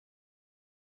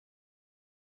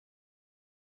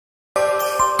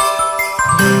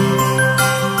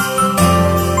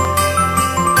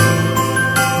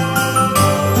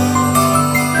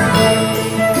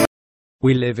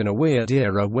We live in a weird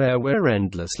era where we're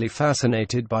endlessly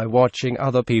fascinated by watching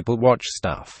other people watch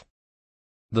stuff.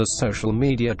 The social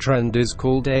media trend is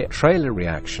called a trailer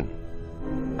reaction.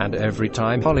 And every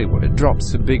time Hollywood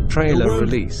drops a big trailer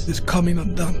release, is coming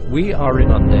undone. we are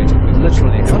inundated with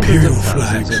literally hundreds Imperial of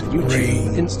thousands flags of YouTube,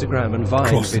 reign Instagram and Vine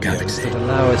across the videos galaxy. that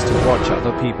allow us to watch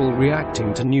other people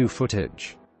reacting to new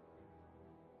footage.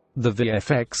 The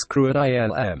VFX crew at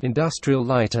ILM, Industrial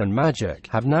Light and Magic,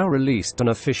 have now released an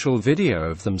official video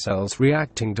of themselves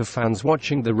reacting to fans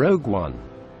watching the Rogue One,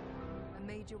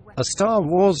 a Star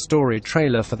Wars story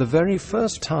trailer for the very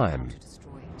first time.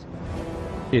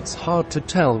 It's hard to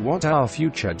tell what our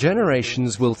future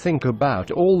generations will think about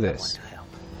all this.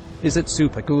 Is it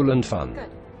super cool and fun?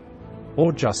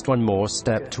 Or just one more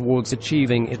step towards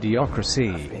achieving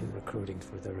idiocracy?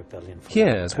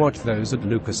 Here's what those at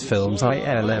Lucasfilm's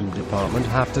ILM department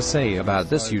have to say about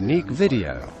this unique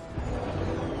video.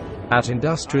 At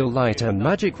Industrial Light and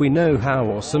Magic, we know how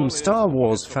awesome Star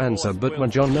Wars fans are, but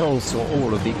when John Knoll saw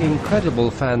all of the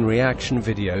incredible fan reaction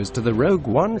videos to the Rogue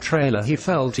One trailer, he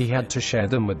felt he had to share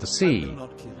them with the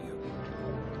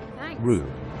crew.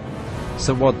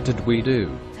 So what did we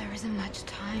do?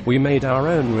 We made our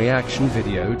own reaction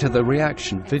video to the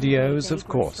reaction videos, of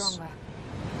course.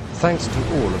 Thanks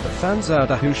to all of the fans out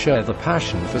there who share the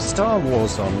passion for Star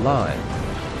Wars online.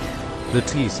 The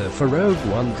teaser for Rogue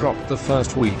One dropped the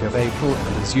first week of April,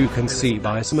 and as you can see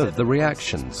by some of the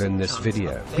reactions in this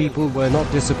video, people were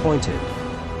not disappointed.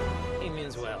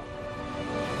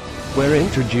 We're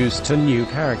introduced to new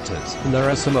characters, and there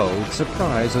are some old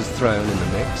surprises thrown in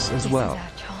the mix as well.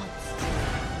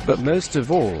 But most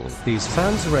of all, these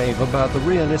fans rave about the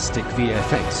realistic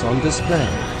VFX on display.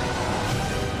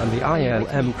 And the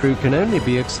ILM crew can only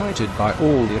be excited by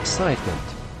all the excitement.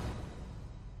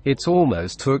 It's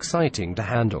almost too exciting to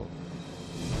handle.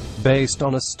 Based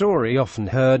on a story often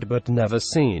heard but never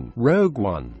seen, Rogue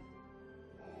One,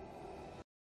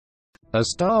 a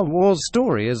Star Wars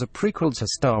story, is a prequel to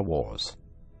Star Wars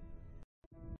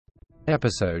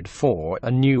Episode 4,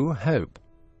 A New Hope.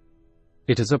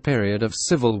 It is a period of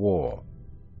civil war.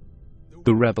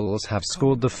 The rebels have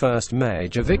scored the first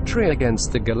major victory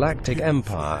against the Galactic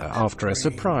Empire after a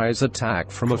surprise attack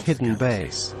from a hidden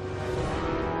base.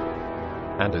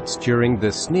 And it's during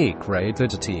this sneak raid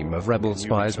that a team of rebel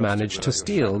spies manage to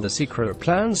steal the secret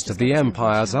plans to the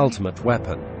Empire's ultimate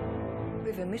weapon,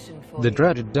 the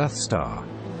dreaded Death Star.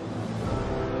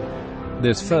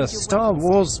 This first Star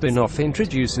Wars spin-off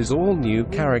introduces all new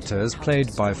characters played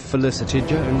by Felicity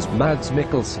Jones, Mads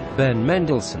Mikkelsen, Ben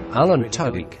Mendelsohn, Alan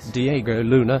Tudyk, Diego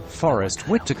Luna, Forrest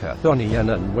Whitaker, Donnie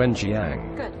Yen and Wen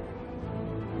Jiang.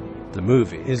 The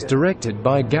movie is directed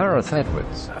by Gareth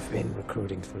Edwards.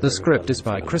 The script is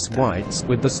by Chris Weitz,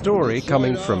 with the story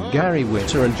coming from Gary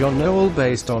Whitta and John Knoll,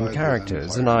 based on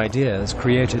characters and ideas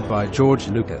created by George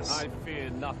Lucas.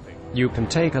 You can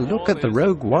take a look at the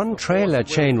Rogue One trailer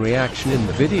chain reaction in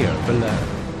the video below.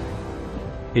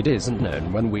 It isn't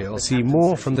known when we'll see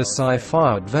more from the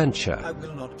sci-fi adventure.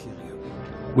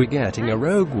 We're getting a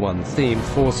Rogue One themed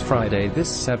Force Friday this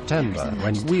September,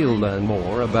 when we'll learn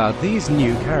more about these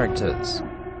new characters.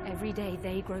 Every day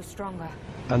they grow stronger.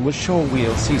 And we're sure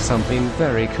we'll see something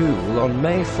very cool on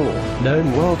May 4th,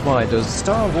 known worldwide as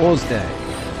Star Wars Day.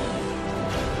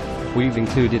 We've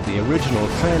included the original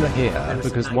trailer here,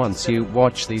 because once you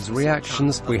watch these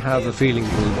reactions, we have a feeling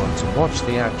you'll want to watch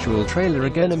the actual trailer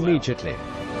again immediately.